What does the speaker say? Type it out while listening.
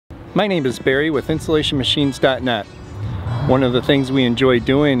My name is Barry with InsulationMachines.net. One of the things we enjoy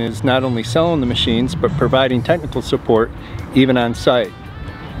doing is not only selling the machines, but providing technical support even on site.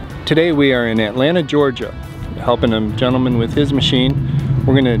 Today we are in Atlanta, Georgia, helping a gentleman with his machine.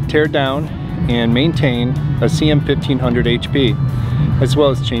 We're going to tear down and maintain a CM1500HP, as well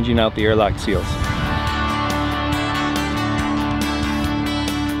as changing out the airlock seals.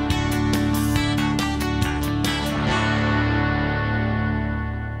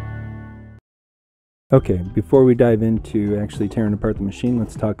 Okay, before we dive into actually tearing apart the machine,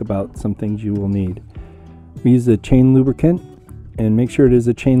 let's talk about some things you will need. We use a chain lubricant, and make sure it is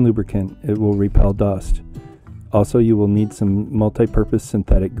a chain lubricant. It will repel dust. Also, you will need some multi-purpose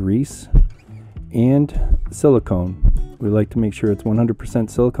synthetic grease and silicone. We like to make sure it's 100%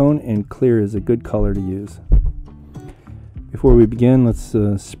 silicone, and clear is a good color to use. Before we begin, let's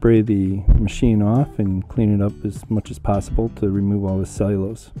spray the machine off and clean it up as much as possible to remove all the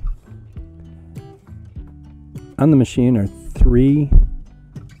cellulose. On the machine are 3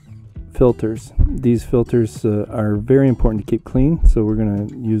 filters. These filters are very important to keep clean, so we're going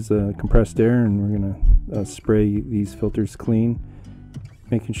to use compressed air, and we're going to spray these filters clean,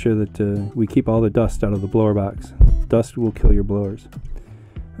 making sure that we keep all the dust out of the blower box. Dust will kill your blowers.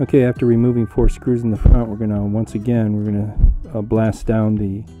 Okay, after removing 4 screws in the front, we're going to blast down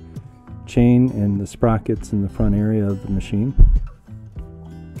the chain and the sprockets in the front area of the machine.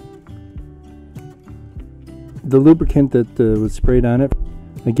 The lubricant that was sprayed on it,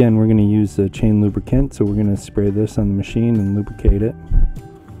 again, we're going to use a chain lubricant, so we're going to spray this on the machine and lubricate it,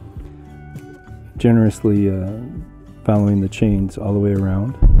 generously following the chains all the way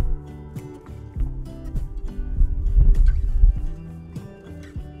around.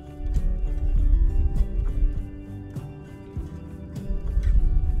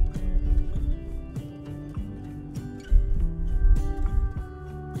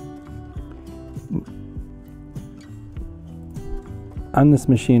 On this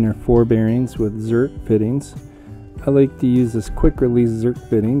machine are 4 bearings with Zerk fittings. I like to use this quick release Zerk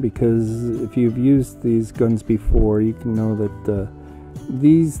fitting because if you've used these guns before, you can know that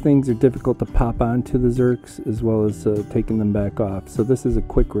these things are difficult to pop onto the Zerks, as well as taking them back off. So this is a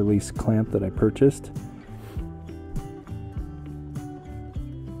quick release clamp that I purchased.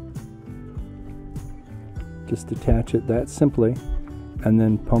 Just attach it that simply and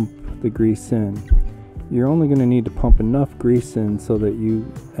then pump the grease in. You're only going to need to pump enough grease in so that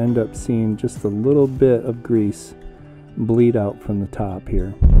you end up seeing just a little bit of grease bleed out from the top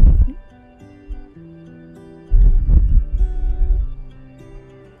here.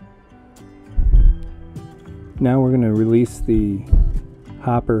 Now we're going to release the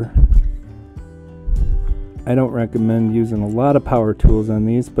hopper. I don't recommend using a lot of power tools on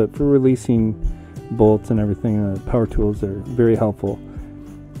these, but for releasing bolts and everything, power tools are very helpful.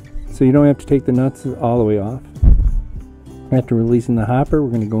 So you don't have to take the nuts all the way off. After releasing the hopper, we're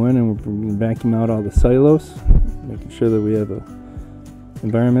going to go in and we're going to vacuum out all the cellulose, making sure that we have an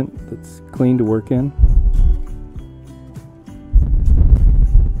environment that's clean to work in.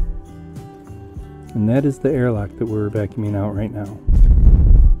 And that is the airlock that we're vacuuming out right now.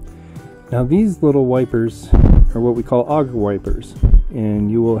 Now these little wipers are what we call auger wipers,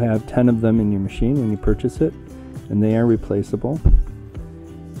 and you will have 10 of them in your machine when you purchase it, and they are replaceable.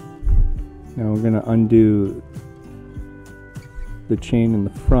 Now we're going to undo the chain in the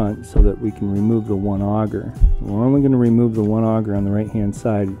front so that we can remove the one auger. We're only going to remove the one auger on the right hand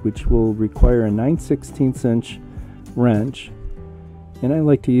side, which will require a 9/16 inch wrench, and I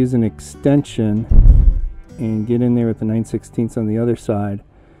like to use an extension and get in there with the 9/16 on the other side.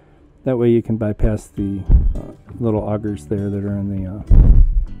 That way you can bypass the little augers there that are in the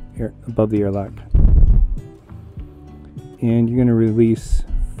above the airlock. And you're going to release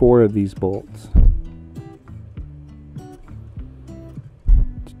 4 of these bolts,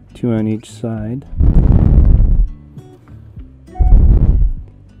 2 on each side.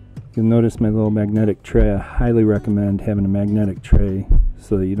 You'll notice my little magnetic tray. I highly recommend having a magnetic tray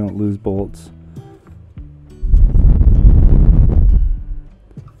so that you don't lose bolts.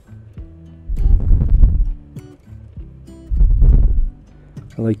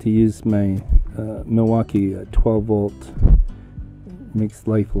 I like to use my Milwaukee 12 volt. Makes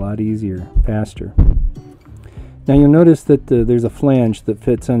life a lot easier, faster. Now you'll notice that there's a flange that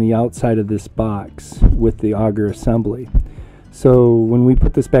fits on the outside of this box with the auger assembly. So when we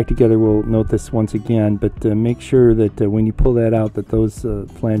put this back together, we'll note this once again, but make sure that when you pull that out, that those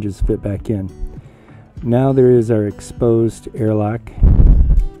flanges fit back in. Now there is our exposed airlock,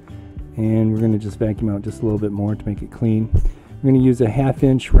 and we're going to just vacuum out just a little bit more to make it clean. We're going to use a 1/2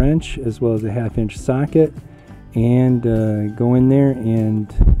 inch wrench as well as a 1/2 inch socket, and go in there and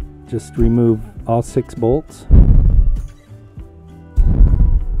just remove all 6 bolts.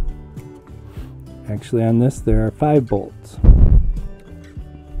 Actually, on this there are 5 bolts.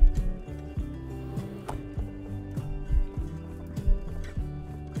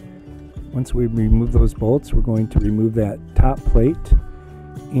 Once we remove those bolts, we're going to remove that top plate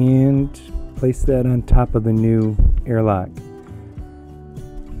and place that on top of the new airlock.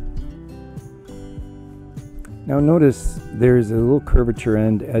 Now notice there's a little curvature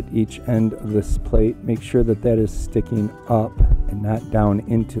end at each end of this plate. Make sure that that is sticking up and not down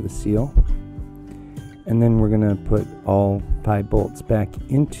into the seal. And then we're going to put all 5 bolts back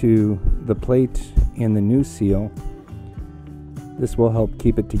into the plate and the new seal. This will help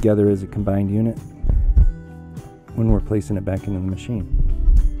keep it together as a combined unit when we're placing it back into the machine.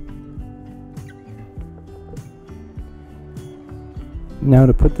 Now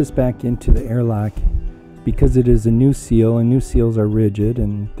to put this back into the airlock, because it is a new seal, and new seals are rigid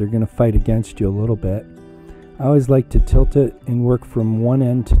and they're going to fight against you a little bit, I always like to tilt it and work from one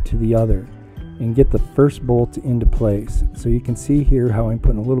end to the other and get the first bolt into place. So you can see here how I'm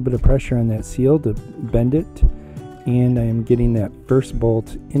putting a little bit of pressure on that seal to bend it, and I am getting that first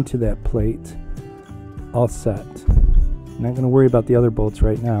bolt into that plate all set. I'm not going to worry about the other bolts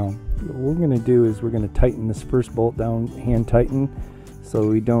right now. What we're going to do is we're going to tighten this first bolt down, hand tighten, so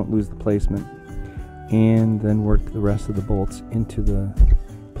we don't lose the placement, and then work the rest of the bolts into the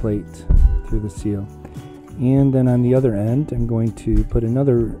plate through the seal. And then on the other end, I'm going to put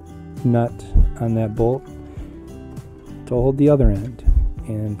another nut on that bolt to hold the other end,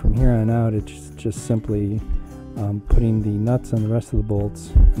 and from here on out it's just simply putting the nuts on the rest of the bolts,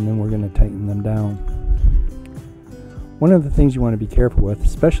 and then we're going to tighten them down. One of the things you want to be careful with,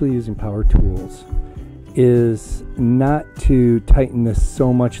 especially using power tools, is not to tighten this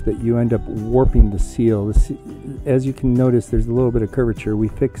so much that you end up warping the seal. As you can notice, there's a little bit of curvature. We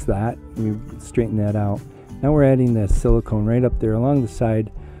fixed that, we straightened that out. Now we're adding that silicone right up there along the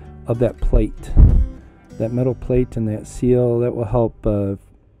side of that plate, that metal plate and that seal. That will help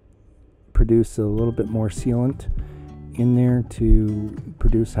produce a little bit more sealant in there to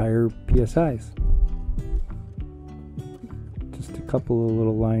produce higher PSIs. Just a couple of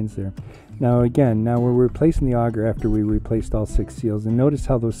little lines there. Now again, now we're replacing the auger after we replaced all 6 seals, and notice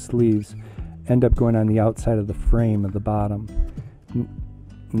how those sleeves end up going on the outside of the frame of the bottom.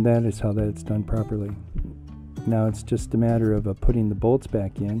 And that is how that's done properly. Now it's just a matter of putting the bolts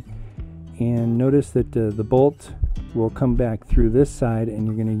back in, and notice that the bolt will come back through this side, and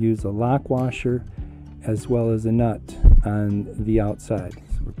you're going to use a lock washer as well as a nut on the outside.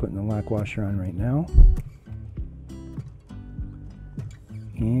 So we're putting the lock washer on right now,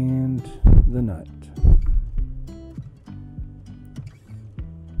 and the nut.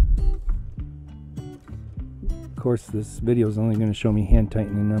 Of course, this video is only going to show me hand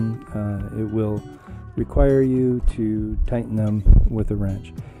tightening them. It will require you to tighten them with a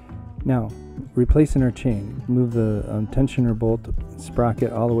wrench. Now, replacing our chain, move the tensioner bolt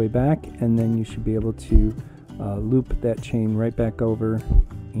sprocket all the way back, and then you should be able to loop that chain right back over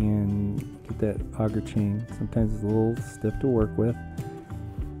and get that auger chain. Sometimes it's a little stiff to work with.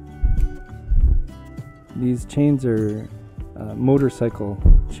 These chains are motorcycle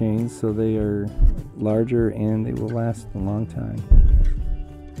chains, so they are larger and they will last a long time.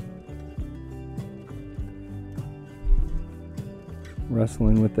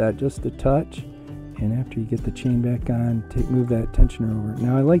 Wrestling with that just a touch, and after you get the chain back on, move that tensioner over.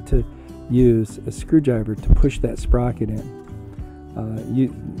 Now I like to use a screwdriver to push that sprocket in.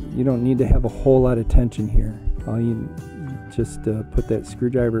 You don't need to have a whole lot of tension here. All you just put that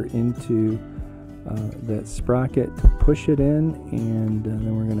screwdriver into that sprocket to push it in, and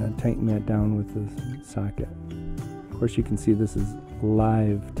then we're going to tighten that down with the socket. Of course, you can see this is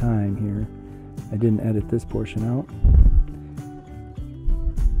live time here. I didn't edit this portion out.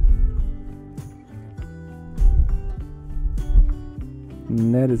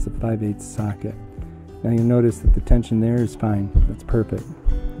 And that is a 5/8 socket. Now you'll notice that the tension there is fine. That's perfect.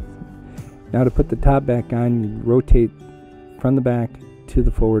 Now to put the top back on, you rotate from the back to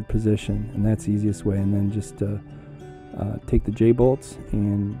the forward position, and that's the easiest way. And then just take the J-bolts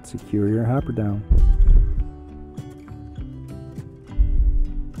and secure your hopper down.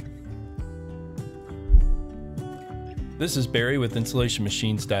 This is Barry with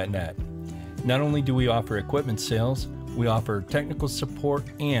InsulationMachines.net. Not only do we offer equipment sales, we offer technical support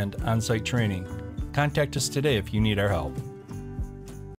and on-site training. Contact us today if you need our help.